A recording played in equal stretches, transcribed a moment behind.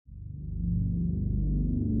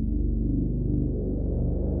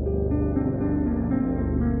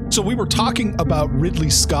So we were talking about Ridley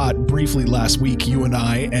Scott briefly last week, you and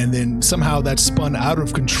I, and then somehow that spun out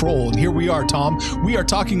of control. And here we are, Tom. We are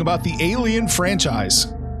talking about the Alien franchise.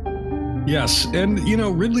 Yes, and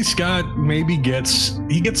Ridley Scott maybe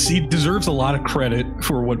he deserves a lot of credit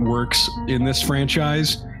for what works in this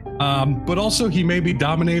franchise, but also he maybe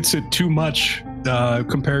dominates it too much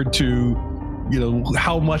compared to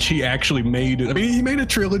how much he actually made. I mean, he made a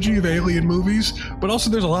trilogy of Alien movies, but also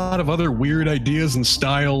there's a lot of other weird ideas and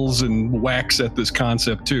styles and whacks at this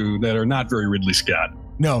concept too that are not very Ridley Scott.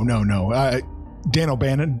 No. Dan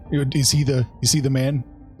O'Bannon, is he the man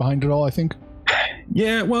behind it all? I think.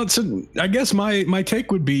 Yeah, well, I guess my take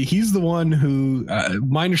would be he's the one who,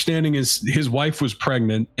 my understanding is his wife was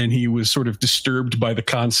pregnant and he was sort of disturbed by the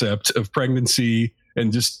concept of pregnancy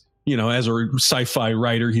and just, as a sci-fi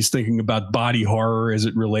writer, he's thinking about body horror as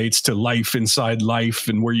it relates to life inside life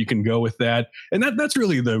and where you can go with that. And that's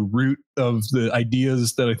really the root of the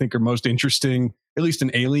ideas that I think are most interesting, at least in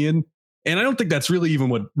Alien. And I don't think that's really even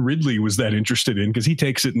what Ridley was that interested in, because he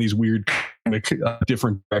takes it in these weird,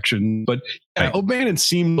 different directions. But O'Bannon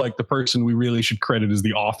seemed like the person we really should credit as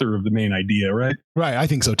the author of the main idea, right? Right. I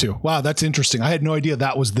think so, too. Wow, that's interesting. I had no idea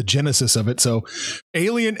that was the genesis of it. So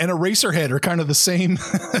Alien and Eraserhead are kind of the same,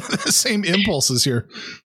 the same impulses here.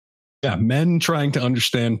 Yeah, men trying to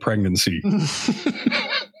understand pregnancy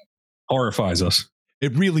horrifies us.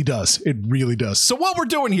 It really does. It really does. So what we're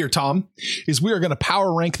doing here, Tom, is we are going to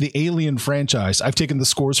power rank the Alien franchise. I've taken the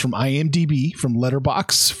scores from IMDb, from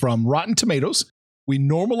Letterboxd, from Rotten Tomatoes. We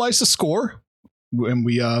normalize the score and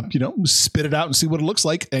we, spit it out and see what it looks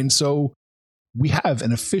like. And so we have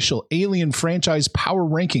an official Alien franchise power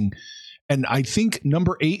ranking. And I think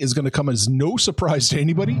number 8 is going to come as no surprise to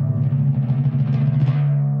anybody.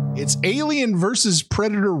 It's Alien versus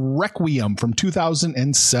Predator Requiem from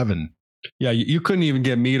 2007. Yeah, you couldn't even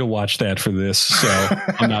get me to watch that for this, so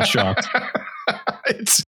I'm not shocked.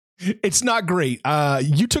 It's not great.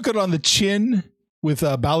 You took it on the chin with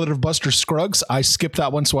Ballad of Buster Scruggs. I skipped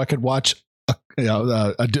that one so I could watch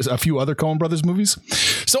a few other Coen Brothers movies.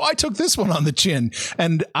 So I took this one on the chin,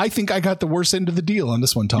 and I think I got the worst end of the deal on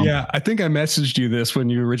this one, Tom. Yeah, I think I messaged you this when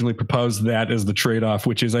you originally proposed that as the trade-off,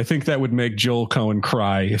 which is I think that would make Joel Coen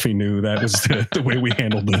cry if he knew that was the way we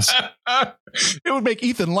handled this. It would make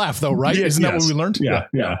Ethan laugh, though, right? Isn't that what we learned? Yeah,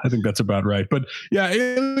 I think that's about right. But yeah,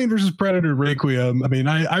 Alien versus Predator Requiem. I mean,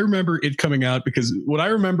 I remember it coming out because what I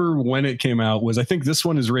remember when it came out was I think this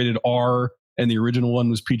one is rated R and the original one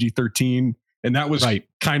was PG-13. And that was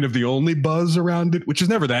kind of the only buzz around it, which is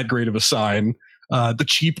never that great of a sign. The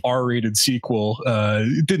cheap R-rated sequel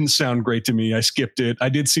it didn't sound great to me. I skipped it. I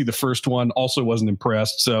did see the first one, also wasn't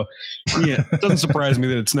impressed. So yeah, it doesn't surprise me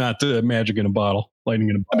that it's not magic in a bottle, lightning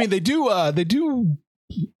in a bottle. I mean, they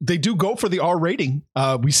do go for the R rating.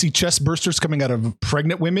 We see chest bursters coming out of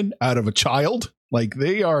pregnant women, out of a child. Like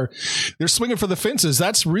they're swinging for the fences.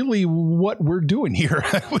 That's really what we're doing here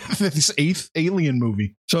with this 8th Alien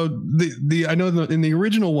movie. So I know in the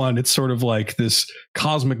original one, it's sort of like this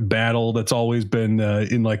cosmic battle that's always been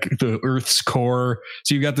in like the Earth's core.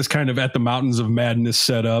 So you got this kind of at the mountains of madness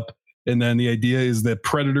set up. And then the idea is that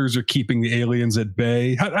predators are keeping the aliens at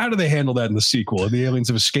bay. How do they handle that in the sequel? The aliens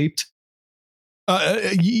have escaped? In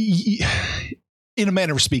a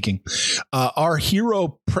manner of speaking, our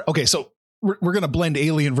hero. So we're going to blend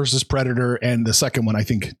Alien versus Predator and the second one, I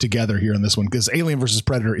think, together here in this one, because Alien versus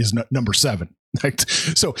Predator is number 7. Right?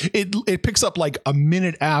 So it picks up like a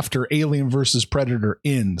minute after Alien versus Predator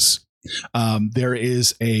ends. There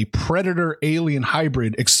is a Predator Alien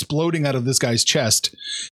hybrid exploding out of this guy's chest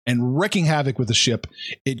and wrecking havoc with the ship.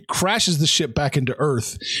 It crashes the ship back into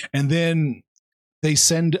Earth, and then they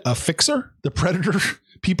send a fixer. The Predator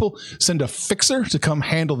people send a fixer to come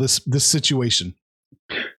handle this situation.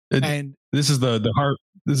 And this is the heart.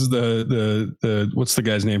 This is the what's the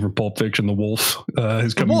guy's name from Pulp Fiction? The Wolf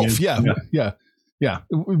is coming. Wolf, in. Yeah.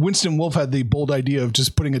 Winston Wolfe had the bold idea of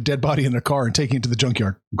just putting a dead body in a car and taking it to the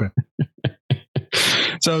junkyard. Okay.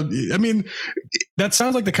 So, I mean, that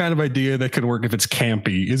sounds like the kind of idea that could work if it's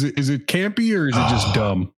campy. Is it campy or is it just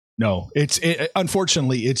dumb? No,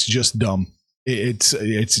 unfortunately, it's just dumb.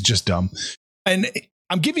 It's just dumb. And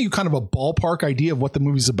I'm giving you kind of a ballpark idea of what the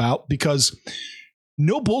movie's about because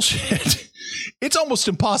no bullshit. It's almost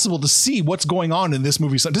impossible to see what's going on in this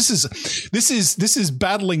movie. So this is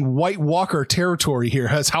battling White Walker territory here.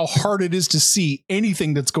 As how hard it is to see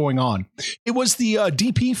anything that's going on. It was the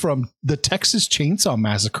DP from the Texas Chainsaw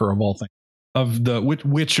Massacre of all things. Of the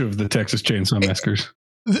which of the Texas Chainsaw Massacres?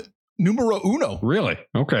 Numero uno. Really?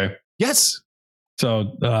 Okay. Yes.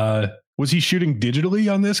 So was he shooting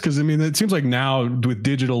digitally on this? Because I mean, it seems like now with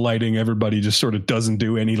digital lighting, everybody just sort of doesn't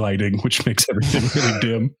do any lighting, which makes everything really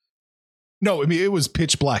dim. No, I mean, it was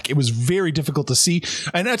pitch black. It was very difficult to see.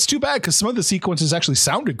 And that's too bad because some of the sequences actually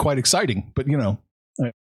sounded quite exciting. But,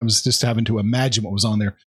 I was just having to imagine what was on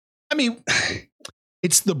there. I mean,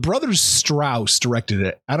 it's the brothers Strauss directed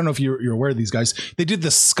it. I don't know if you're aware of these guys. They did the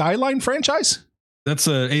Skyline franchise. That's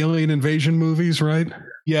alien invasion movies, right?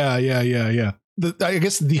 Yeah. I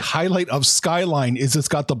guess the highlight of Skyline is it's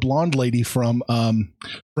got the blonde lady from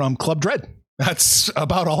Club Dread. That's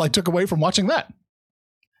about all I took away from watching that.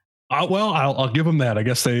 I'll give them that. I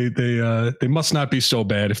guess they must not be so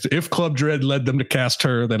bad. If Club Dread led them to cast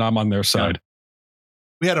her, then I'm on their side.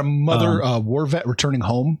 We had a mother war vet returning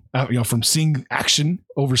home, from seeing action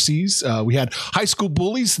overseas. We had high school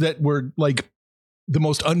bullies that were like the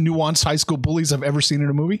most unnuanced high school bullies I've ever seen in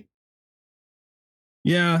a movie.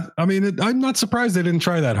 Yeah, I mean, I'm not surprised they didn't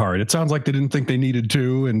try that hard. It sounds like they didn't think they needed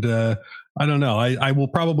to, and I don't know. I will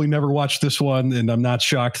probably never watch this one, and I'm not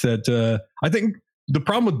shocked that I think. The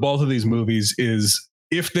problem with both of these movies is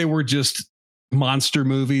if they were just monster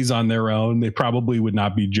movies on their own, they probably would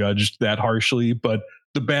not be judged that harshly. But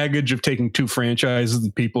the baggage of taking two franchises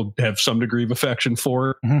that people have some degree of affection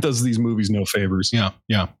for does these movies no favors. Yeah.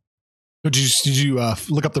 Did you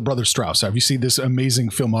look up the Brothers Strauss? Have you seen this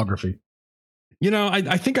amazing filmography?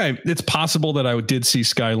 I think it's possible that I did see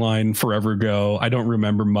Skyline forever ago. I don't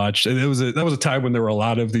remember much. That was a time when there were a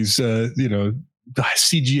lot of these,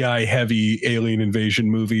 CGI heavy alien invasion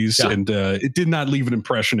movies, and it did not leave an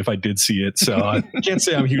impression if I did see it. So I can't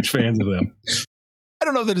say I'm huge fans of them. I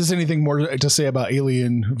don't know that there's anything more to say about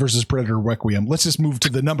Alien versus Predator Requiem. Let's just move to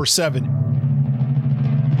the number 7.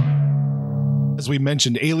 As we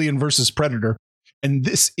mentioned, Alien versus Predator. And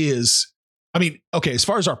this is, as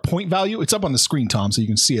far as our point value, it's up on the screen, Tom, so you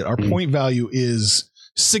can see it. Our point value is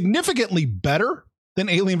significantly better than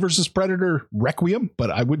Alien versus Predator Requiem, but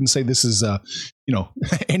I wouldn't say this is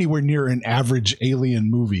anywhere near an average Alien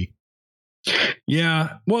movie.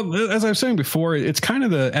 Yeah, well, as I was saying before, it's kind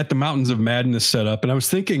of at the Mountains of Madness setup, and I was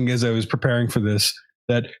thinking as I was preparing for this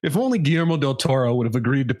that if only Guillermo del Toro would have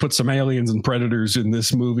agreed to put some aliens and predators in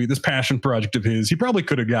this movie, this passion project of his, he probably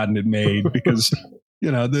could have gotten it made because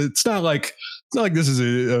it's not like this is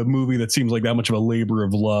a movie that seems like that much of a labor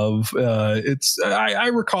of love. I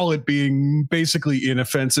recall it being basically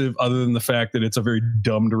inoffensive, other than the fact that it's a very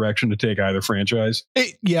dumb direction to take either franchise.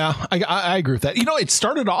 I agree with that. It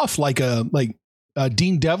started off like a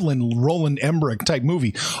Dean Devlin, Roland Emmerich type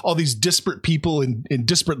movie. All these disparate people in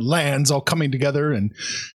disparate lands all coming together and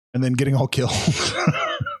then getting all killed.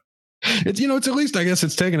 It's at least, I guess,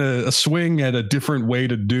 it's taken a swing at a different way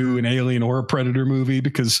to do an Alien or a Predator movie,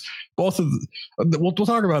 because both of we'll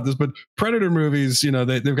talk about this, but Predator movies,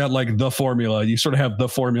 they've got like the formula. You sort of have the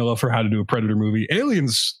formula for how to do a Predator movie.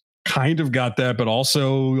 Aliens kind of got that, but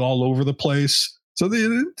also all over the place. So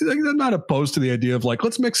they're not opposed to the idea of like,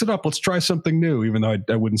 let's mix it up. Let's try something new, even though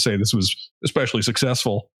I wouldn't say this was especially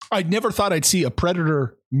successful. I never thought I'd see a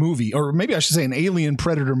Predator movie, or maybe I should say an Alien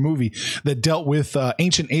Predator movie that dealt with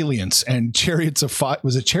ancient aliens and Chariots of Fire.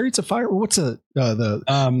 Was it Chariots of Fire? What's the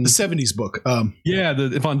 70s book?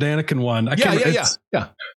 The Von Daniken one. Yeah.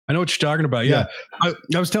 I know what you're talking about. Yeah.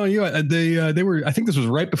 I was telling you, they were, I think this was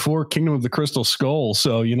right before Kingdom of the Crystal Skull.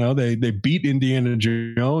 So, they beat Indiana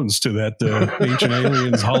Jones to that ancient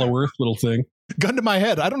aliens Hollow Earth little thing. Gun to my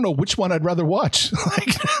head, I don't know which one I'd rather watch.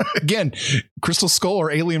 Again, Crystal Skull or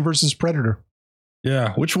Alien versus Predator.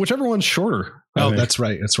 Yeah, whichever one's shorter. That's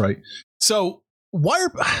right. So why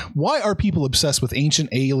are people obsessed with ancient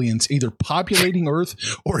aliens either populating Earth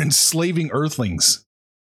or enslaving Earthlings?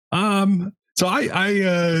 So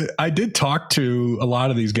I did talk to a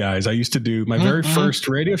lot of these guys. I used to do my very first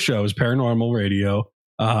radio show was Paranormal Radio,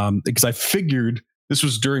 because I figured this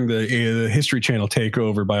was during the History Channel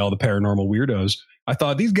takeover by all the paranormal weirdos. I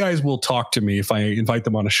thought these guys will talk to me if I invite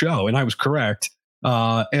them on a show, and I was correct.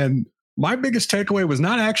 And my biggest takeaway was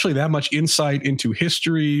not actually that much insight into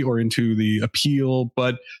history or into the appeal,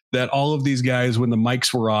 but that all of these guys, when the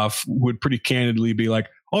mics were off, would pretty candidly be like,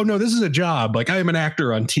 "Oh no, this is a job. Like I am an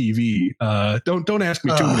actor on TV. Don't ask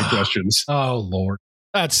me too many questions." Oh Lord,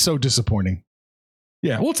 that's so disappointing.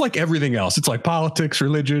 Yeah, well, it's like everything else. It's like politics,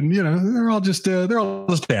 religion. They're all just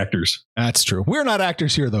actors. That's true. We're not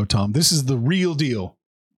actors here, though, Tom. This is the real deal.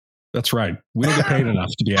 That's right. We don't get paid enough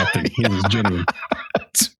to be acting. It was genuine.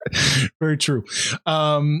 Very true.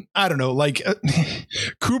 I don't know. Like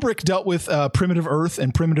Kubrick dealt with primitive Earth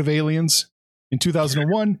and primitive aliens in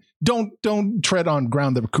 2001. Don't tread on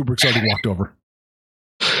ground that Kubrick's already walked over.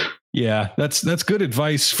 Yeah, that's good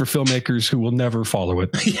advice for filmmakers who will never follow it.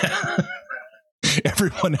 Yeah.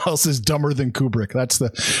 Everyone else is dumber than Kubrick. That's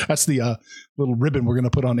the little ribbon we're going to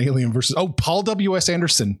put on Alien versus. Oh, Paul W.S.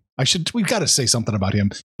 Anderson. We've got to say something about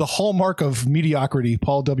him. The hallmark of mediocrity,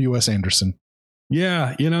 Paul W.S. Anderson.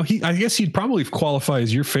 Yeah, I guess he'd probably qualify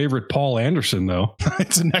as your favorite Paul Anderson, though.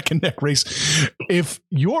 It's a neck and neck race. If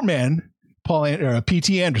your man,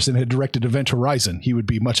 P.T. Anderson, had directed Event Horizon, he would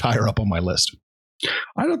be much higher up on my list.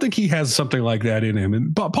 I don't think he has something like that in him.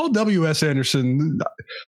 And Paul W.S. Anderson,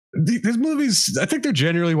 his movies, I think they're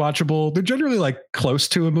generally watchable. They're generally like close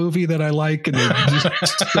to a movie that I like, and they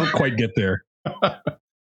just don't quite get there.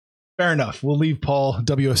 Fair enough. We'll leave Paul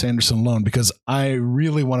W.S. Anderson alone because I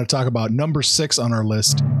really want to talk about number 6 on our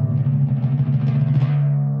list.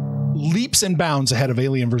 Leaps and bounds ahead of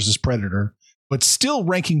Alien versus Predator, but still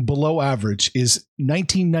ranking below average is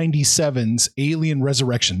 1997's Alien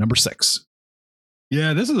Resurrection, number 6.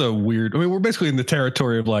 Yeah, this is a weird. I mean, we're basically in the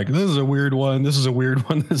territory of like, this is a weird one. This is a weird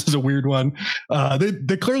one. This is a weird one.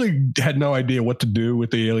 They clearly had no idea what to do with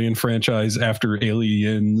the Alien franchise after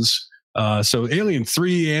Aliens. So Alien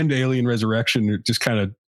 3 and Alien Resurrection are just kind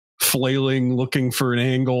of flailing, looking for an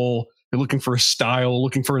angle. They're looking for a style,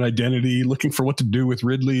 looking for an identity, looking for what to do with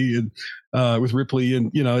Ridley and with Ripley.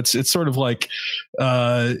 And, it's sort of like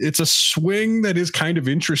it's a swing that is kind of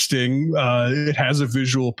interesting. It has a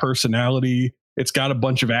visual personality. It's got a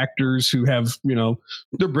bunch of actors who have,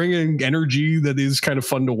 they're bringing energy that is kind of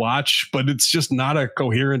fun to watch, but it's just not a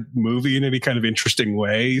coherent movie in any kind of interesting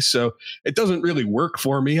way. So it doesn't really work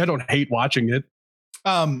for me. I don't hate watching it.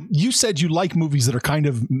 You said you like movies that are kind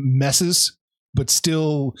of messes, but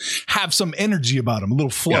still have some energy about them, a little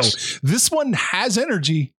flow. Yes. This one has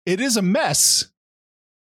energy. It is a mess.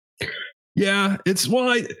 Yeah,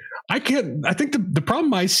 I think the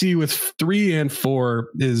problem I see with 3 and 4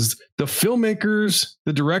 is the filmmakers,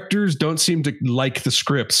 the directors don't seem to like the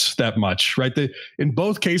scripts that much, right? In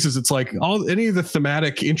both cases, it's like any of the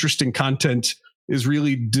thematic, interesting content is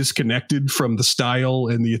really disconnected from the style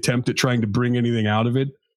and the attempt at trying to bring anything out of it.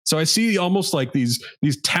 So I see almost like these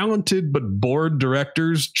talented but bored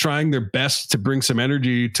directors trying their best to bring some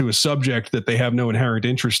energy to a subject that they have no inherent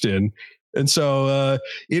interest in. And so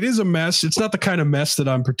it is a mess. It's not the kind of mess that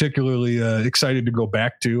I'm particularly excited to go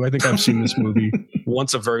back to. I think I've seen this movie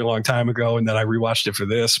once a very long time ago, and then I rewatched it for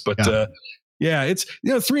this. But it's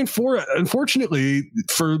 3 and 4. Unfortunately,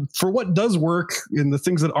 for what does work and the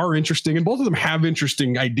things that are interesting, and both of them have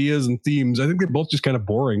interesting ideas and themes, I think they're both just kind of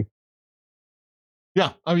boring.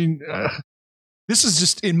 Yeah, I mean, this is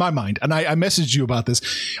just in my mind, and I messaged you about this.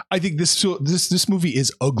 I think this movie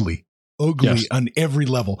is ugly. Yes. On every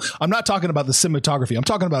level. I'm not talking about the cinematography. I'm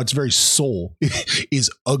talking about its very soul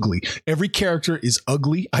is ugly. Every character is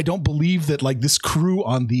ugly. I don't believe that like this crew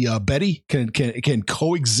on the Betty can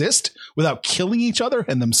coexist without killing each other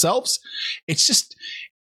and themselves.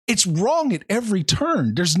 It's wrong at every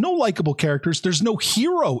turn. There's no likable characters. There's no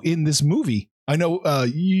hero in this movie. I know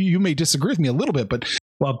you may disagree with me a little bit, but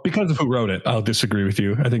well, because of who wrote it, I'll disagree with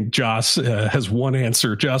you. I think Joss has one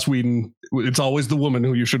answer. Joss Whedon, it's always the woman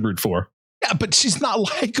who you should root for. Yeah, but she's not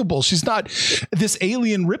likable. She's not this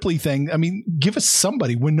alien Ripley thing. I mean, give us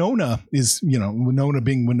somebody. Winona is, Winona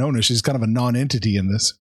being Winona. She's kind of a non-entity in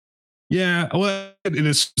this. Yeah, well, it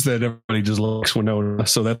is that everybody just likes Winona,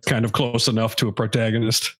 so that's kind of close enough to a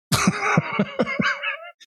protagonist.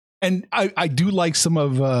 And I do like some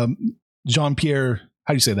of Jean-Pierre,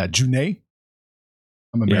 how do you say that? Jeunet?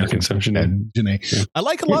 I'm American. Yeah, I think so. Jeunet. Yeah. I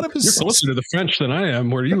like a lot of his. You're closer to the French than I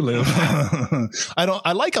am where you live.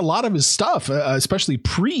 I like a lot of his stuff, especially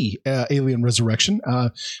pre Alien Resurrection. I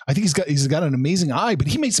think he's got an amazing eye, but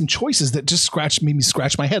he made some choices that just made me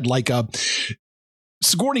scratch my head. Like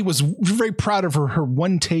Sigourney was very proud of her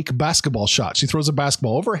one take basketball shot. She throws a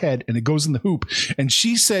basketball over her head and it goes in the hoop. And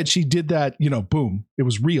she said she did that, boom, it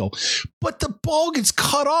was real. But the ball gets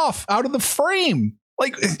cut off out of the frame.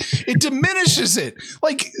 Like it diminishes it.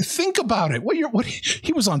 Like think about it.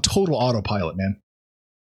 He was on total autopilot, man.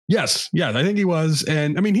 Yes. Yeah, I think he was.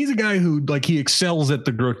 And I mean, he's a guy who he excels at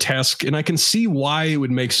the grotesque, and I can see why it would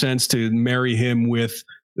make sense to marry him with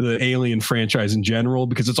the Alien franchise in general,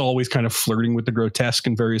 because it's always kind of flirting with the grotesque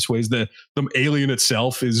in various ways. The Alien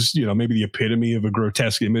itself is, maybe the epitome of a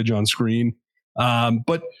grotesque image on screen.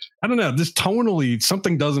 But I don't know, this tonally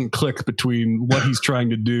something doesn't click between what he's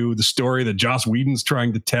trying to do, the story that Joss Whedon's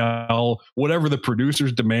trying to tell, whatever the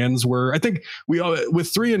producer's demands were. I think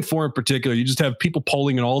with 3 and 4 in particular, you just have people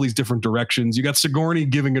pulling in all these different directions. You got Sigourney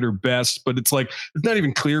giving it her best, but it's not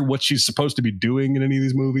even clear what she's supposed to be doing in any of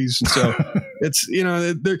these movies. And so it's,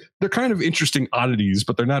 they're kind of interesting oddities,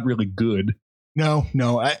 but they're not really good. No,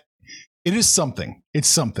 it is something. It's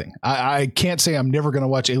something. I can't say I'm never going to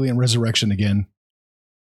watch Alien Resurrection again.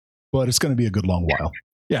 but it's going to be a good long while.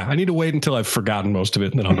 Yeah, I need to wait until I've forgotten most of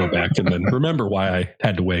it, and then I'll go back and then remember why I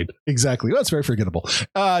had to wait. Exactly. Well, that's very forgettable.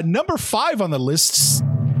 Number 5 on the list,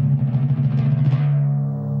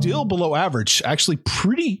 still below average, actually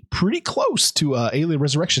pretty close to Alien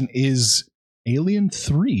Resurrection, is Alien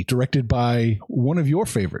 3, directed by one of your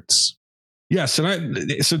favorites. Yes,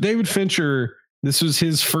 and so David Fincher, this was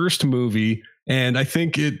his first movie, and I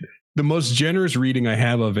think the most generous reading I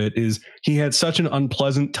have of it is he had such an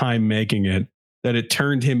unpleasant time making it that it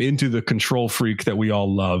turned him into the control freak that we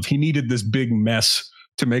all love. He needed this big mess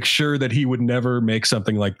to make sure that he would never make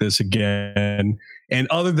something like this again. And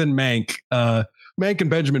other than Mank and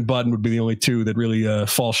Benjamin Button would be the only two that really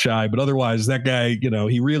fall shy. But otherwise, that guy,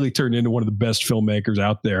 he really turned into one of the best filmmakers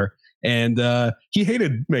out there. And he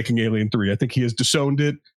hated making Alien 3. I think he has disowned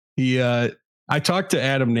it. I talked to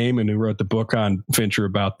Adam Naiman, who wrote the book on Fincher,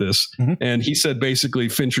 about this. Mm-hmm. And he said basically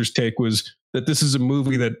Fincher's take was that this is a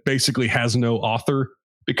movie that basically has no author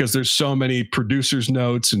because there's so many producers'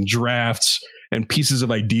 notes and drafts and pieces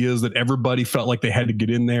of ideas that everybody felt like they had to get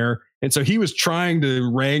in there. And so he was trying to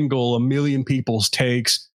wrangle a million people's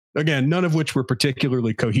takes, again, none of which were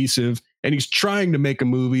particularly cohesive. And he's trying to make a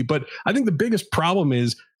movie. But I think the biggest problem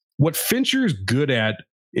is what Fincher's good at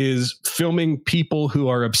is filming people who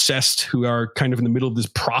are obsessed, who are kind of in the middle of this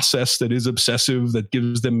process that is obsessive, that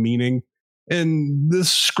gives them meaning. And the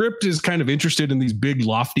script is kind of interested in these big,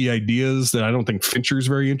 lofty ideas that I don't think Fincher's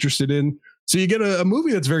very interested in. So you get a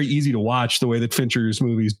movie that's very easy to watch the way that Fincher's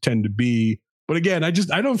movies tend to be. But again, I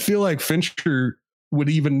don't feel like Fincher would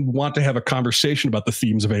even want to have a conversation about the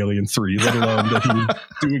themes of Alien 3, let alone that he was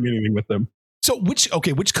doing anything with them. So which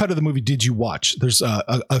cut of the movie did you watch? There's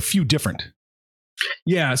a few different.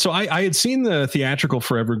 Yeah, so I had seen the theatrical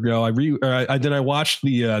forever ago. I watched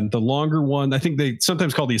the longer one. I think they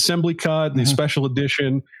sometimes call the assembly cut, the special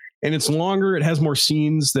edition, and it's longer. It has more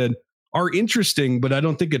scenes that are interesting, but I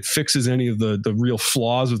don't think it fixes any of the real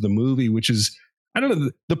flaws of the movie, which is, I don't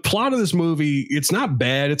know, the plot of this movie. It's not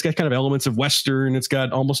bad. It's got kind of elements of Western. It's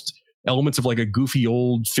got almost elements of like a goofy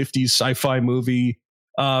old 50s sci-fi movie.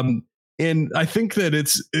 And I think that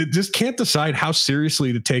it just can't decide how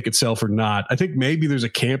seriously to take itself or not. I think maybe there's a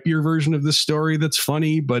campier version of this story that's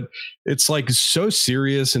funny, but it's like so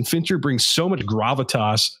serious, and Fincher brings so much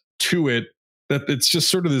gravitas to it that it's just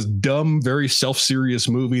sort of this dumb, very self-serious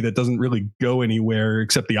movie that doesn't really go anywhere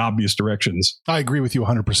except the obvious directions. I agree with you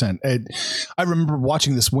 100%. I remember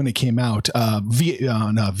watching this when it came out on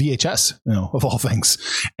VHS, of all things,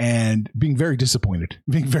 and being very disappointed.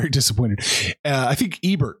 I think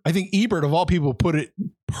Ebert, of all people, put it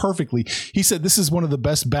perfectly. He said, this is one of the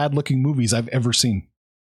best bad-looking movies I've ever seen.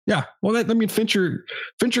 Yeah, well, Fincher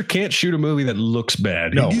can't shoot a movie that looks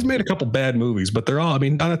bad. No. He's made a couple bad movies, but they're all,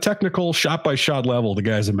 on a technical shot-by-shot level, the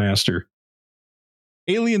guy's a master.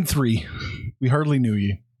 Alien 3, we hardly knew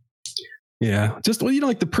you. Yeah, just,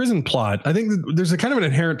 like the prison plot. I think there's a kind of an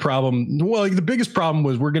inherent problem. Well, the biggest problem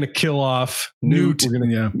was we're going to kill off Newt.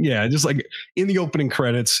 Just like in the opening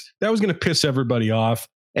credits, that was going to piss everybody off.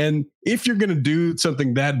 And if you're going to do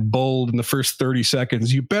something that bold in the first 30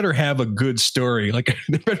 seconds, you better have a good story. Like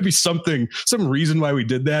there better be some reason why we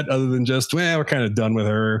did that other than just, we're kind of done with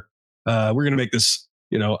her. We're going to make this,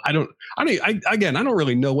 I don't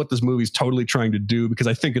really know what this movie's totally trying to do, because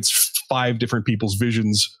I think it's 5 different people's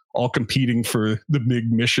visions all competing for the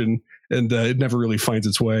big mission, and it never really finds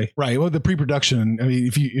its way. Right. Well, the pre-production,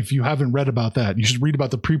 if you haven't read about that, you should read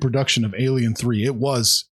about the pre-production of Alien 3. It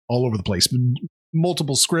was all over the place.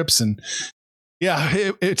 Multiple scripts, and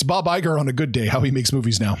it's Bob Iger on a good day, how he makes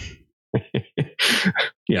movies now.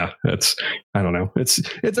 Yeah, I don't know.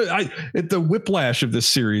 The whiplash of this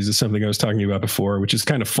series is something I was talking about before, which is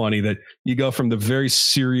kind of funny that you go from the very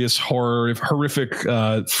serious horrific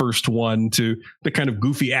first one to the kind of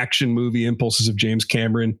goofy action movie impulses of James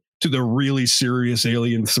Cameron to the really serious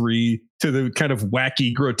Alien 3 to the kind of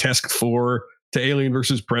wacky grotesque 4 to Alien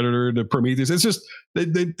versus Predator to Prometheus. It's just they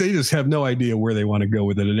just have no idea where they want to go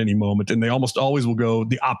with it at any moment, and they almost always will go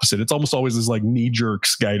the opposite. It's almost always this like knee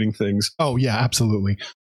jerks guiding things. Oh yeah, absolutely.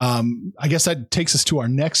 I guess that takes us to our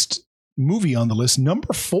next movie on the list,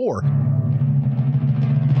 number 4.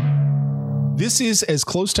 This is as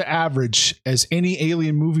close to average as any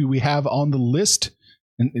Alien movie we have on the list,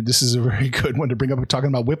 and this is a very good one to bring up. We're talking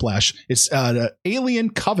about whiplash. It's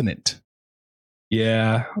Alien Covenant.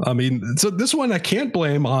 Yeah, so this one I can't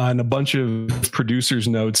blame on a bunch of producers'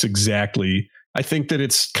 notes exactly. I think that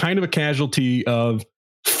it's kind of a casualty of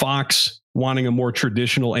Fox wanting a more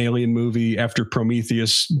traditional Alien movie after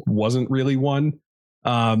Prometheus wasn't really one.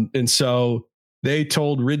 And so they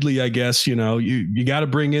told Ridley, I guess, you got to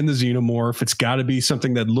bring in the xenomorph. It's got to be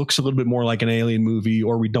something that looks a little bit more like an Alien movie,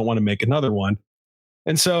 or we don't want to make another one.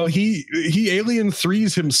 And so he Alien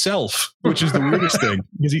 3s himself, which is the weirdest thing,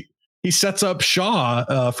 because he sets up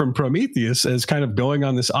Shaw from Prometheus as kind of going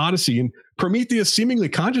on this odyssey, and Prometheus seemingly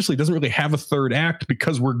consciously doesn't really have a third act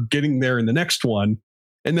because we're getting there in the next one.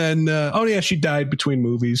 And then, she died between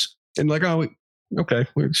movies, and like, oh, okay,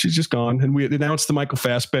 she's just gone. And we announced the Michael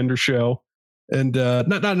Fassbender show, and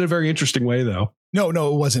not in a very interesting way, though. No,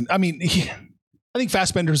 it wasn't. I mean, I think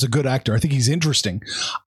Fassbender's a good actor. I think he's interesting.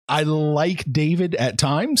 I like David at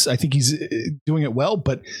times. I think he's doing it well,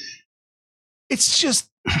 but it's just,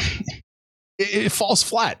 it falls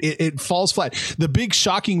flat. It falls flat. The big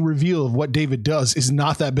shocking reveal of what David does is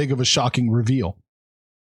not that big of a shocking reveal.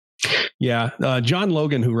 Yeah. John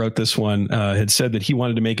Logan, who wrote this one, had said that he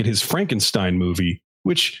wanted to make it his Frankenstein movie,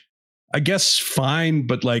 which I guess fine,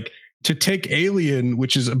 but like to take Alien,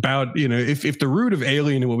 which is about, if the root of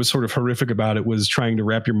Alien and what was sort of horrific about it was trying to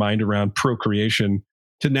wrap your mind around procreation,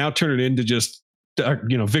 to now turn it into just,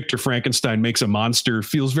 Victor Frankenstein makes a monster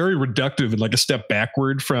feels very reductive and like a step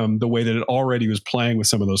backward from the way that it already was playing with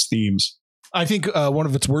some of those themes. I think one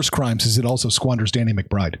of its worst crimes is it also squanders Danny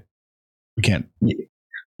McBride. We can't.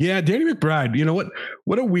 Yeah, Danny McBride,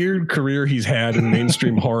 what a weird career he's had in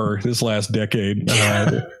mainstream horror this last decade.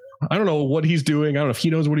 I don't know what he's doing. I don't know if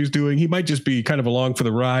he knows what he's doing. He might just be kind of along for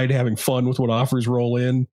the ride, having fun with what offers roll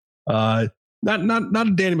in. Not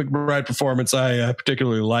a Danny McBride performance I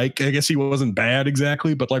particularly like. I guess he wasn't bad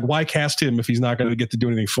exactly, but like, why cast him if he's not going to get to do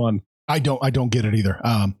anything fun? I don't get it either.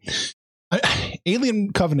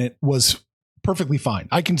 Alien Covenant was perfectly fine.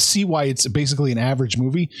 I can see why it's basically an average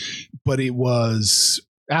movie, but it was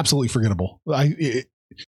absolutely forgettable.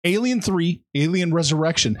 Alien 3, Alien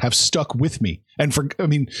Resurrection have stuck with me. And for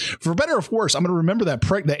better or for worse, I'm going to remember that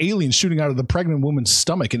the alien shooting out of the pregnant woman's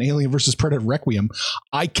stomach in Alien versus Predator Requiem.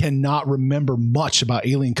 I cannot remember much about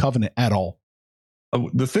Alien Covenant at all.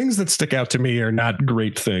 The things that stick out to me are not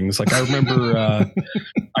great things. Like I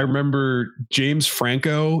remember James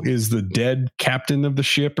Franco is the dead captain of the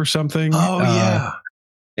ship or something. Oh, yeah.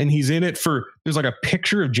 And he's in it there's like a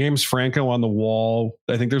picture of James Franco on the wall.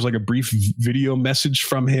 I think there's like a brief video message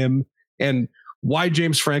from him. And why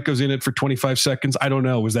James Franco's in it for 25 seconds, I don't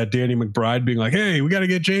know. Was that Danny McBride being like, hey, we got to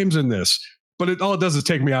get James in this? But all it does is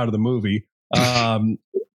take me out of the movie.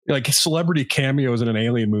 Like celebrity cameos in an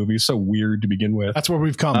Alien movie is so weird to begin with. That's where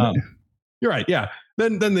we've come. You're right. Yeah.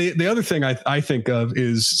 Then the other thing I think of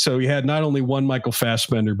is, so you had not only one Michael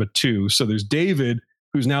Fassbender, but two. So there's David,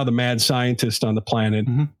 who's now the mad scientist on the planet,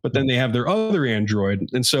 but then they have their other android.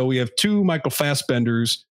 And so we have two Michael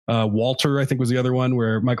Fassbenders. Walter, I think, was the other one,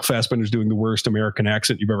 where Michael Fassbender's doing the worst American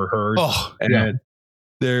accent you've ever heard. Oh, and yeah.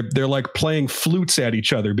 They're like playing flutes at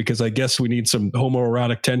each other because I guess we need some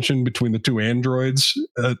homoerotic tension between the two androids.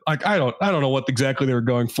 I don't know what exactly they were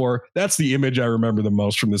going for. That's the image I remember the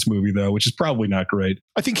most from this movie, though, which is probably not great.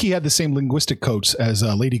 I think he had the same linguistic codes as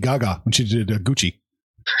Lady Gaga when she did Gucci.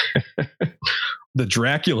 The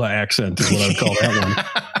Dracula accent is what I would call that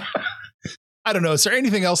one. I don't know. Is there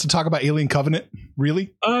anything else to talk about Alien Covenant?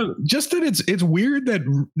 Really? Just that it's weird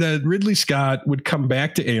that Ridley Scott would come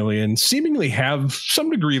back to Alien, seemingly have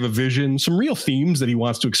some degree of a vision, some real themes that he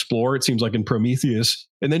wants to explore. It seems like in Prometheus,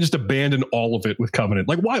 and then just abandon all of it with Covenant.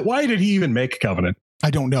 Like, why did he even make Covenant?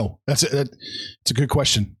 I don't know. It's a good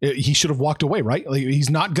question. He should have walked away, right? Like, he's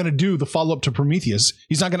not going to do the follow up to Prometheus.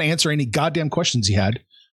 He's not going to answer any goddamn questions he had.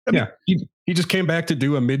 He just came back to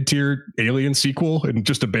do a mid-tier Alien sequel and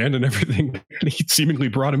just abandoned everything. And he seemingly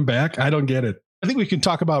brought him back. I don't get it. I think we can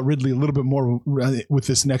talk about Ridley a little bit more with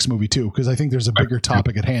this next movie too, because I think there's a bigger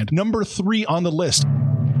topic at hand. Number 3 on the list.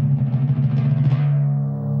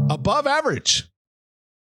 Above average.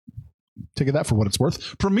 Take that for what it's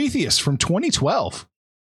worth. Prometheus from 2012.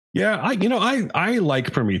 Yeah, I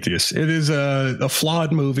like Prometheus. It is a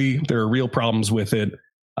flawed movie. There are real problems with it.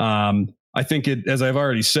 I think as I've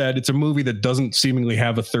already said, it's a movie that doesn't seemingly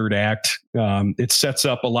have a third act. It sets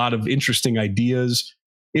up a lot of interesting ideas.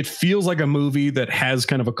 It feels like a movie that has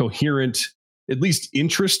kind of a coherent, at least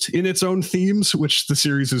interest in its own themes, which the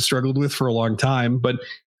series has struggled with for a long time. But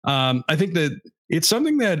I think that it's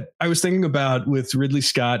something that I was thinking about with Ridley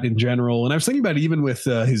Scott in general. And I was thinking about even with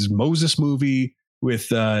his Moses movie, with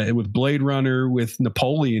Blade Runner, with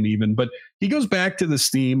Napoleon even. But he goes back to this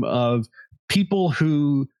theme of people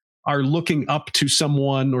who are looking up to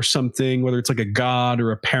someone or something, whether it's like a god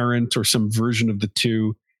or a parent or some version of the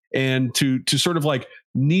two, and to sort of like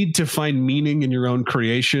need to find meaning in your own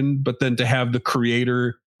creation, but then to have the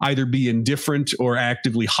creator either be indifferent or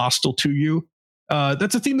actively hostile to you.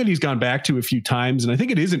 that's a theme that he's gone back to a few times. And I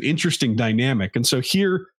think it is an interesting dynamic. And so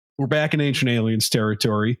here we're back in Ancient Aliens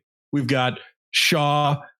territory. We've got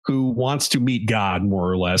Shaw, who wants to meet God more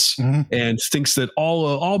or less, and thinks that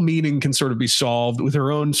all meaning can sort of be solved with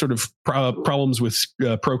her own sort of problems with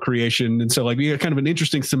procreation. And so like we got kind of an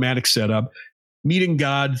interesting thematic setup. Meeting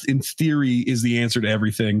God in theory is the answer to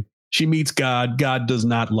everything. She meets God. God does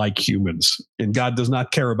not like humans, and God does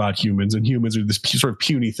not care about humans, and humans are this sort of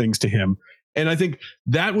puny things to him. And I think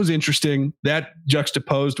that was interesting. That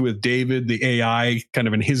juxtaposed with David, the AI, kind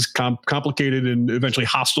of in his complicated and eventually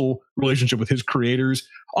hostile relationship with his creators.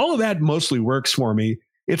 All of that mostly works for me.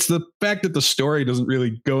 It's the fact that the story doesn't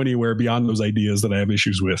really go anywhere beyond those ideas that I have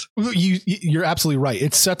issues with. You're absolutely right.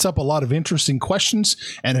 It sets up a lot of interesting questions,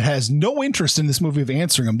 and it has no interest in this movie of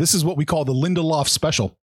answering them. This is what we call the Lindelof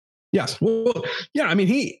special. Yes. Well, yeah. I mean,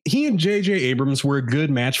 he and J.J. Abrams were a good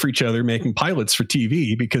match for each other making pilots for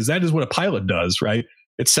TV, because that is what a pilot does, right?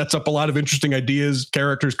 It sets up a lot of interesting ideas,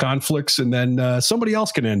 characters, conflicts, and then somebody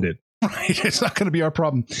else can end it. Right. It's not going to be our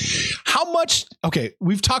problem. How much? Okay.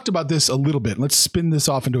 We've talked about this a little bit. Let's spin this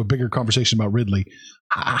off into a bigger conversation about Ridley.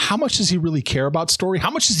 How much does he really care about story? How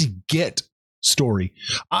much does he get story?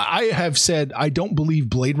 I have said, I don't believe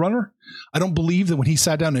Blade Runner. I don't believe that when he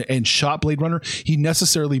sat down and shot Blade Runner, he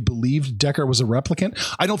necessarily believed Deckard was a replicant.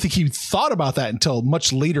 I don't think he thought about that until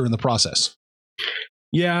much later in the process.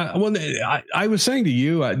 Yeah. Well, I was saying to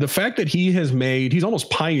you, the fact that he's almost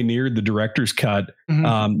pioneered the director's cut,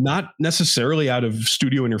 not necessarily out of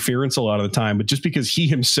studio interference a lot of the time, but just because he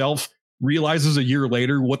himself realizes a year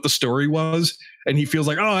later what the story was. And he feels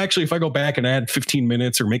like, oh, actually, if I go back and add 15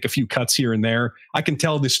 minutes or make a few cuts here and there, I can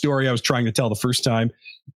tell the story I was trying to tell the first time.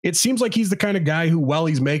 It seems like he's the kind of guy who, while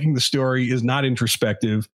he's making the story, is not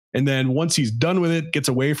introspective. And then once he's done with it, gets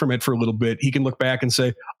away from it for a little bit, he can look back and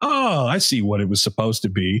say, oh, I see what it was supposed to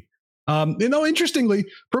be. Interestingly,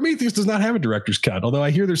 Prometheus does not have a director's cut, although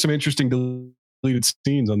I hear there's some interesting deleted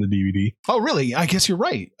scenes on the DVD. Oh, really? I guess you're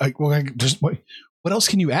right. What else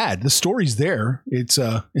can you add? The story's there. It's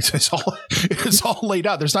all laid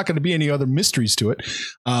out. There's not going to be any other mysteries to it.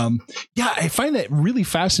 I find that really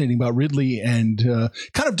fascinating about Ridley and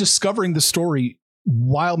kind of discovering the story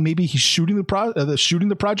while maybe he's shooting the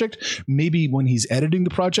project. Maybe when he's editing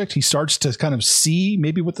the project, he starts to kind of see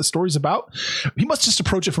maybe what the story's about. He must just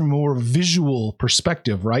approach it from a more visual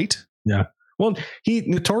perspective, right? Yeah. Well, he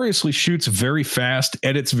notoriously shoots very fast,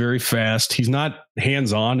 edits very fast. He's not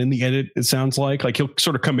hands-on in the edit, it sounds like. Like he'll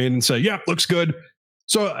sort of come in and say, yeah, looks good.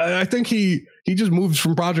 So I think he just moves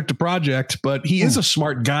from project to project, but he is a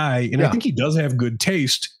smart guy. And I think he does have good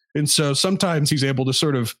taste. And so sometimes he's able to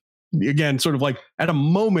sort of like at a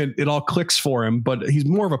moment, it all clicks for him, but he's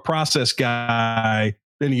more of a process guy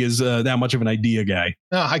than he is that much of an idea guy.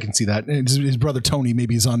 I can see that. His brother Tony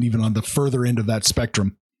maybe is even on the further end of that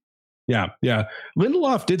spectrum. Yeah.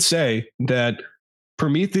 Lindelof did say that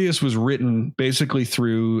Prometheus was written basically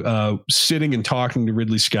through sitting and talking to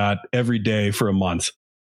Ridley Scott every day for a month.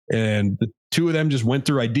 And the two of them just went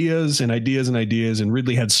through ideas. And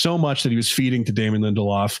Ridley had so much that he was feeding to Damon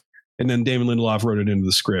Lindelof. And then Damon Lindelof wrote it into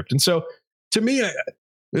the script. And so to me,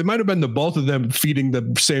 it might have been the both of them feeding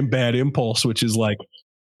the same bad impulse, which is like,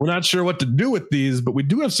 we're not sure what to do with these, but we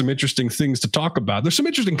do have some interesting things to talk about. There's some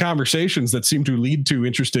interesting conversations that seem to lead to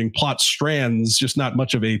interesting plot strands, just not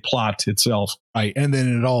much of a plot itself. Right. And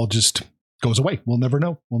then it all just goes away. We'll never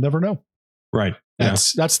know. Right.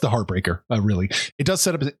 That's the heartbreaker. Really. It does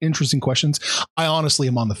set up interesting questions. I honestly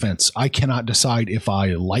am on the fence. I cannot decide if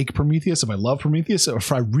I like Prometheus, if I love Prometheus, or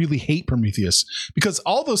if I really hate Prometheus, because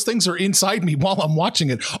all those things are inside me while I'm watching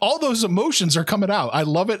it. All those emotions are coming out. I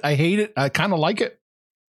love it. I hate it. I kind of like it.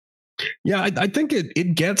 Yeah, I think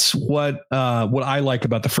it gets what I like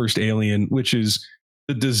about the first Alien, which is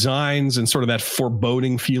the designs and sort of that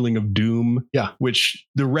foreboding feeling of doom. Yeah, which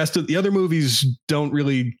the rest of the other movies don't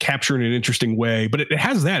really capture in an interesting way. But it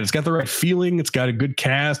has that. It's got the right feeling. It's got a good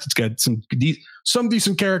cast. It's got some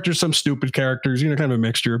decent characters, some stupid characters. Kind of a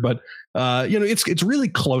mixture. But it's really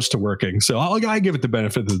close to working. So I give it the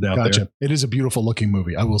benefit of the doubt. Gotcha. There. It is a beautiful looking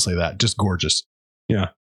movie. I will say that. Just gorgeous. Yeah.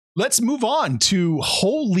 Let's move on to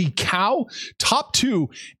holy cow, top two,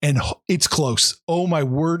 and it's close. Oh my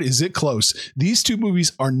word, is it close? These two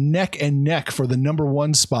movies are neck and neck for the number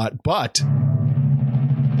one spot, but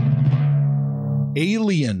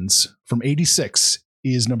Aliens from '86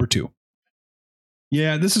 is number two.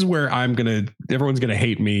 Yeah, this is where everyone's gonna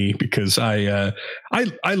hate me because I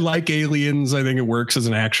like Aliens. I think it works as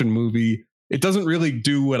an action movie. It doesn't really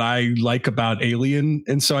do what I like about Alien,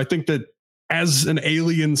 and so I think that as an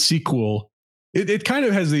Alien sequel, it kind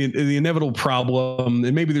of has the inevitable problem,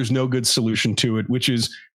 and maybe there's no good solution to it, which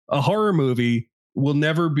is a horror movie will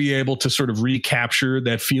never be able to sort of recapture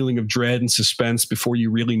that feeling of dread and suspense before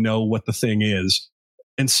you really know what the thing is.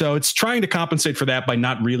 And so it's trying to compensate for that by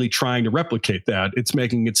not really trying to replicate that. It's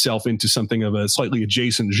making itself into something of a slightly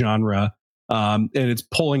adjacent genre. And it's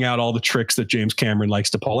pulling out all the tricks that James Cameron likes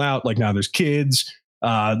to pull out. Like now there's kids.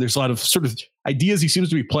 There's a lot of sort of ideas he seems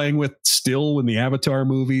to be playing with still in the Avatar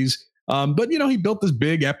movies. But, he built this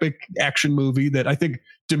big epic action movie that I think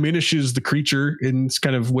diminishes the creature in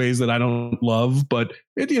kind of ways that I don't love, but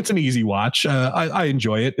it's an easy watch. I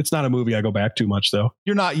enjoy it. It's not a movie I go back to much, though.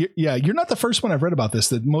 You're not the first one I've read about this,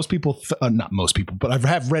 that most people, not most people, but I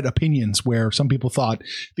have read opinions where some people thought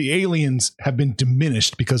the aliens have been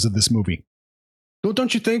diminished because of this movie. Well,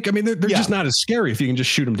 don't you think? I mean, they're just not as scary if you can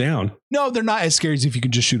just shoot them down. No, they're not as scary as if you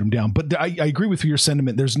can just shoot them down. But I agree with your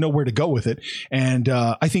sentiment. There's nowhere to go with it. And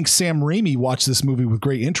I think Sam Raimi watched this movie with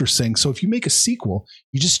great interest, saying, so if you make a sequel,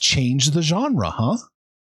 you just change the genre, huh?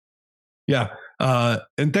 Yeah.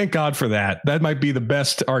 And thank God for that. That might be the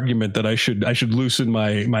best argument that I should loosen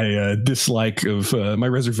my dislike of my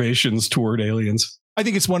reservations toward aliens. I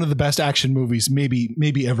think it's one of the best action movies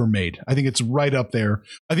maybe ever made. I think it's right up there.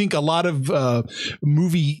 I think a lot of I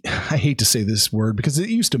hate to say this word because it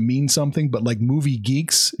used to mean something, but like movie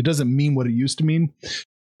geeks, it doesn't mean what it used to mean.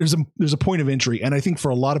 There's a point of entry. And I think for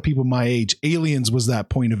a lot of people my age, Aliens was that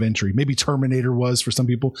point of entry. Maybe Terminator was for some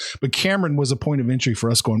people, but Cameron was a point of entry for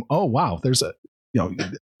us going, oh, wow, there's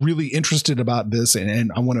really interested about this. And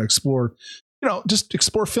I want to explore, just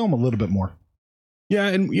explore film a little bit more. Yeah.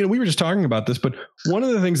 And, we were just talking about this, but one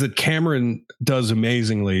of the things that Cameron does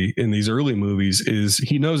amazingly in these early movies is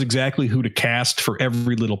he knows exactly who to cast for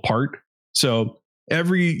every little part. So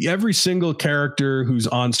every single character who's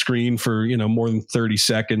on screen for, more than 30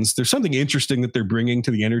 seconds, there's something interesting that they're bringing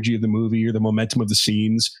to the energy of the movie or the momentum of the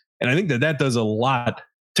scenes. And I think that does a lot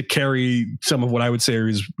to carry some of what I would say are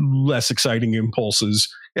his less exciting impulses.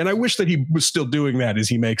 And I wish that he was still doing that as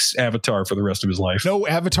he makes Avatar for the rest of his life. No,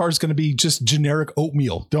 Avatar is going to be just generic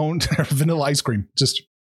oatmeal. Don't vanilla ice cream. Just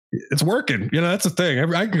it's working. That's the thing.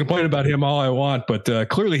 I can complain about him all I want, but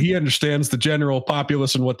clearly he understands the general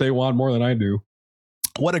populace and what they want more than I do.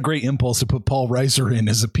 What a great impulse to put Paul Reiser in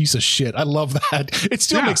as a piece of shit. I love that. It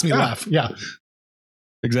still makes me laugh. Yeah,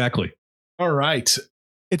 exactly. All right.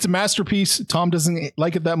 It's a masterpiece. Tom doesn't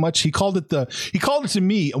like it that much. He called it to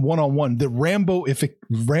me one-on-one, the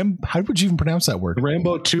how would you even pronounce that word?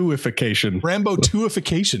 Rambo 2ification. Rambo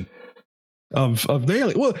 2ification of the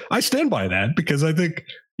alien. Well, I stand by that because I think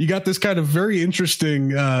you got this kind of very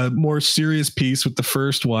interesting, more serious piece with the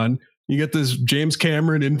first one. You get this James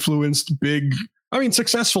Cameron influenced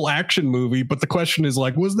successful action movie. But the question is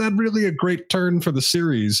was that really a great turn for the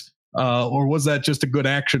series? Or was that just a good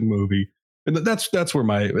action movie? And that's where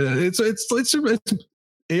it's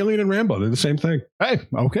Alien and Rambo. They're the same thing. Hey,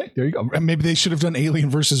 okay, there you go. Maybe they should have done Alien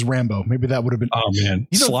versus Rambo. Maybe that would have been. Oh man,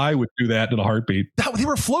 Sly would do that in a heartbeat. They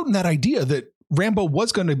were floating that idea that Rambo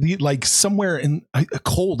was going to be like somewhere in a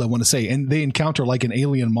cold, I want to say, and they encounter like an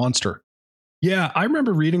alien monster. Yeah, I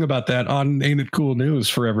remember reading about that on Ain't It Cool News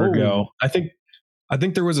forever ago. I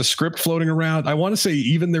think there was a script floating around. I want to say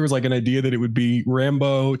even there was like an idea that it would be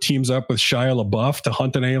Rambo teams up with Shia LaBeouf to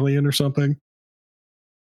hunt an alien or something.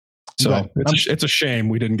 So right. It's a shame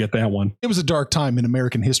we didn't get that one. It was a dark time in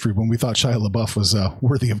American history when we thought Shia LaBeouf was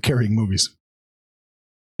worthy of carrying movies.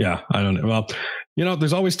 Yeah, I don't know. Well,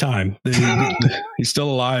 there's always time. He's still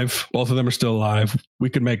alive. Both of them are still alive. We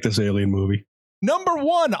could make this alien movie. Number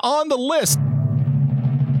 1 on the list.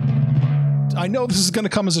 I know this is going to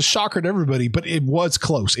come as a shocker to everybody, but it was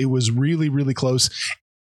close. It was really, really close.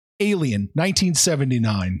 Alien,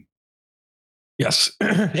 1979. Yes,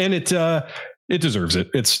 and it deserves it.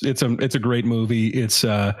 It's a great movie. It's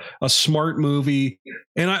a smart movie.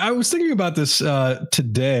 And I was thinking about this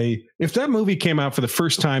today. If that movie came out for the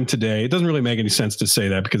first time today, it doesn't really make any sense to say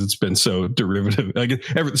that because it's been so derivative.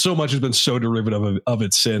 So much has been so derivative of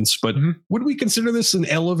it since. But would we consider this an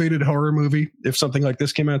elevated horror movie if something like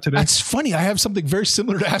this came out today? That's funny. I have something very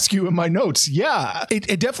similar to ask you in my notes. Yeah,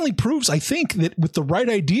 it definitely proves, I think, that with the right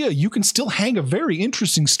idea, you can still hang a very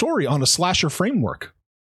interesting story on a slasher framework.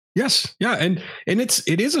 Yes. Yeah. And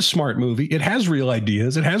it is a smart movie. It has real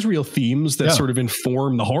ideas. It has real themes that sort of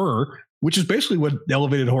inform the horror, which is basically what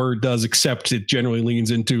elevated horror does, except it generally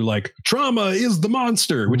leans into like trauma is the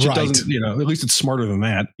monster, which it doesn't, at least it's smarter than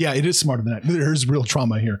that. Yeah, it is smarter than that. There's real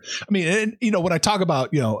trauma here. I mean, and, when I talk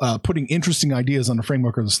about, putting interesting ideas on the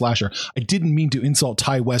framework of the slasher, I didn't mean to insult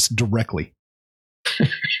Ty West directly.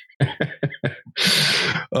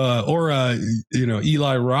 Or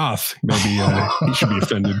Eli Roth, maybe he should be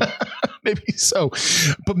offended. Maybe so.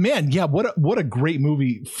 But man, yeah, what a great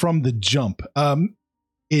movie from the jump.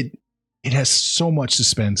 it has so much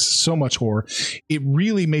suspense, so much horror. It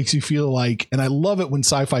really makes you feel like, and I love it when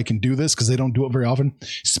sci-fi can do this because they don't do it very often.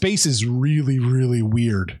 Space is really, really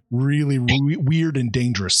weird, really weird and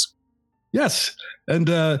dangerous. Yes. And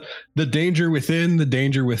the danger within, the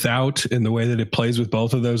danger without, and the way that it plays with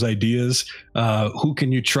both of those ideas. Who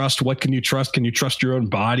can you trust? What can you trust? Can you trust your own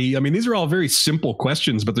body? I mean, these are all very simple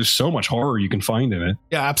questions, but there's so much horror you can find in it.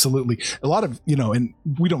 Yeah, absolutely. A lot of, and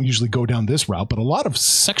we don't usually go down this route, but a lot of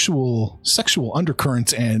sexual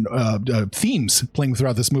undercurrents and themes playing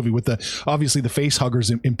throughout this movie with obviously the face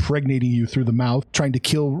huggers impregnating you through the mouth, trying to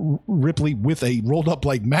kill Ripley with a rolled up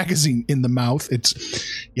like magazine in the mouth.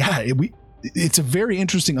 It's a very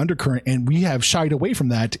interesting undercurrent, and we have shied away from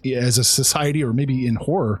that as a society, or maybe in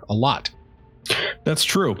horror, a lot. That's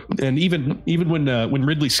true. And even when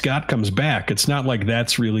Ridley Scott comes back, it's not like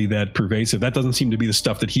that's really that pervasive. That doesn't seem to be the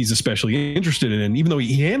stuff that he's especially interested in, even though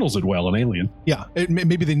he handles it well in Alien. Yeah,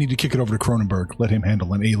 maybe they need to kick it over to Cronenberg, let him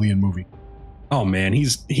handle an Alien movie. Oh man,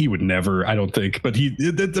 he would never, I don't think, but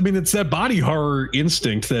it's that body horror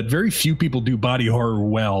instinct that very few people do body horror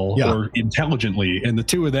well or intelligently. And the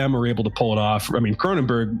two of them are able to pull it off. I mean,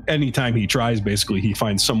 Cronenberg, anytime he tries, basically he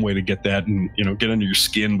finds some way to get that and, get under your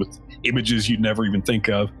skin with images you'd never even think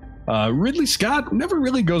of. Ridley Scott never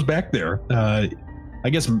really goes back there. I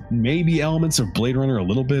guess maybe elements of Blade Runner a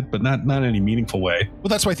little bit, but not in any meaningful way. Well,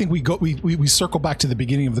 that's why I think we circle back to the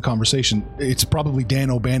beginning of the conversation. It's probably Dan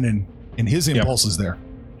O'Bannon and his impulses there.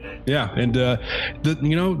 Yeah. And,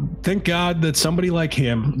 thank God that somebody like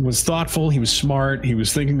him was thoughtful. He was smart. He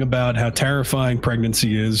was thinking about how terrifying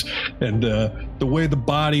pregnancy is and the way the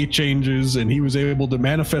body changes. And he was able to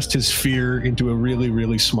manifest his fear into a really,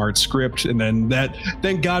 really smart script. And then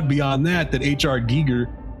thank God beyond that H.R.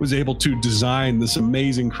 Giger was able to design this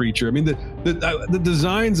amazing creature. I mean, the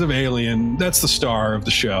designs of Alien, that's the star of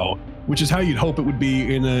the show, which is how you'd hope it would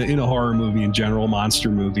be in a horror movie in general, monster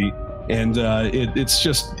movie. And it's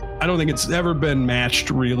just, I don't think it's ever been matched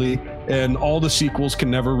really. And all the sequels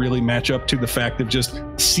can never really match up to the fact of just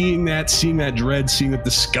seeing that dread, seeing the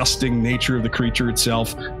disgusting nature of the creature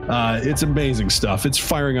itself. It's amazing stuff. It's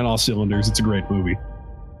firing on all cylinders. It's a great movie.